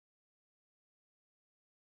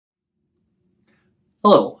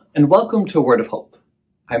Hello, and welcome to A Word of Hope.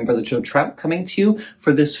 I'm Brother Joe Trout, coming to you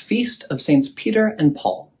for this feast of Saints Peter and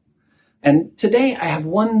Paul. And today I have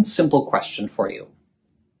one simple question for you.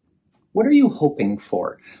 What are you hoping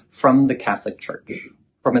for from the Catholic Church,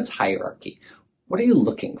 from its hierarchy? What are you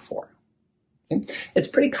looking for? Okay? It's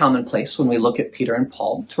pretty commonplace when we look at Peter and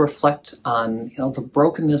Paul to reflect on the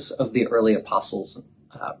brokenness of the early apostles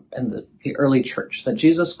and the early church that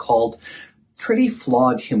Jesus called pretty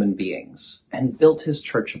flawed human beings and built his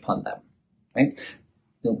church upon them, right?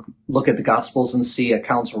 You'll look at the Gospels and see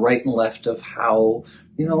accounts right and left of how,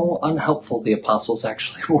 unhelpful the apostles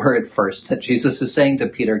actually were at first, that Jesus is saying to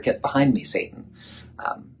Peter, "Get behind me, Satan."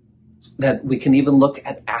 That we can even look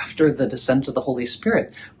at after the descent of the Holy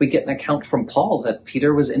Spirit. We get an account from Paul that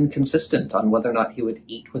Peter was inconsistent on whether or not he would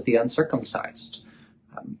eat with the uncircumcised.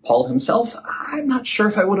 Paul himself, I'm not sure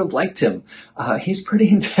if I would have liked him. He's pretty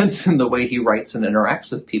intense in the way he writes and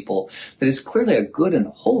interacts with people, that he's clearly a good and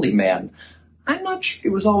holy man. I'm not sure he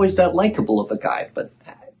was always that likable of a guy, but,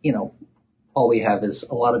 all we have is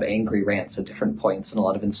a lot of angry rants at different points and a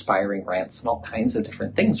lot of inspiring rants and all kinds of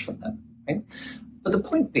different things from them, right? But the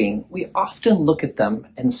point being, we often look at them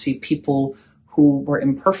and see people who were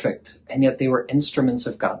imperfect, and yet they were instruments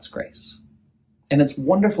of God's grace. And it's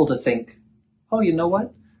wonderful to think, oh, you know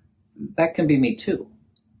what? That can be me too.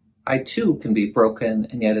 I too can be broken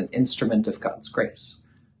and yet an instrument of God's grace.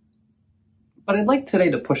 But I'd like today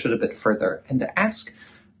to push it a bit further and to ask,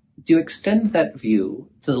 do you extend that view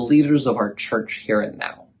to the leaders of our church here and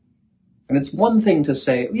now? And it's one thing to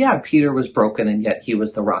say, yeah, Peter was broken and yet he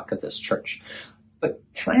was the rock of this church. But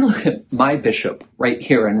can I look at my bishop right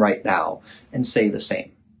here and right now and say the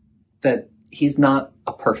same? That he's not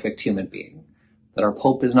a perfect human being, that our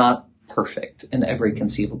Pope is not perfect in every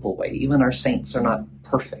conceivable way. Even our saints are not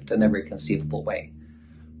perfect in every conceivable way.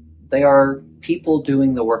 They are people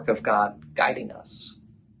doing the work of God, guiding us.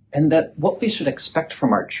 And that what we should expect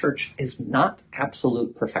from our church is not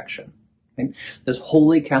absolute perfection. Right? This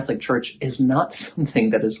holy Catholic Church is not something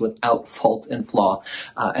that is without fault and flaw.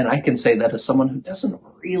 And I can say that as someone who doesn't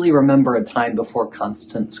really remember a time before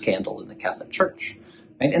constant scandal in the Catholic Church.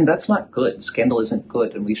 Right? And that's not good. Scandal isn't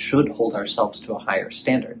good, and we should hold ourselves to a higher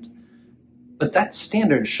standard. But that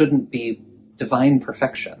standard shouldn't be divine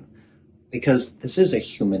perfection, because this is a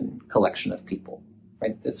human collection of people,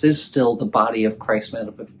 right? This is still the body of Christ made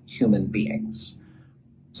up of human beings.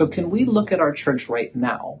 So can we look at our church right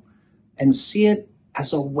now and see it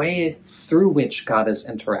as a way through which God is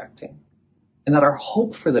interacting? And that our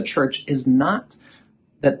hope for the church is not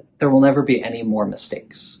that there will never be any more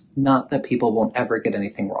mistakes, not that people won't ever get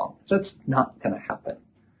anything wrong. That's not going to happen.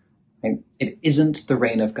 Right? It isn't the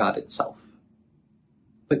reign of God itself.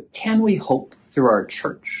 But can we hope through our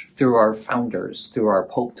church, through our founders, through our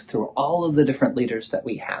popes, through all of the different leaders that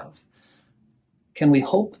we have, can we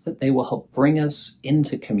hope that they will help bring us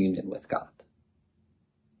into communion with God?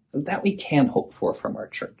 That we can hope for from our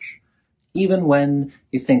church. Even when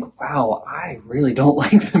you think, wow, I really don't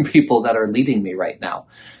like the people that are leading me right now,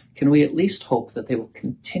 can we at least hope that they will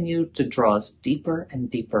continue to draw us deeper and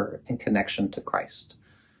deeper in connection to Christ,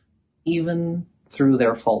 even through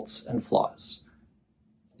their faults and flaws?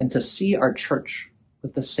 And to see our church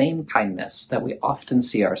with the same kindness that we often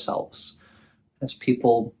see ourselves, as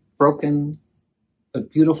people broken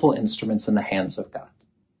but beautiful instruments in the hands of God.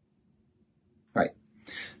 All right.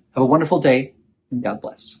 Have a wonderful day, and God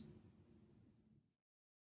bless.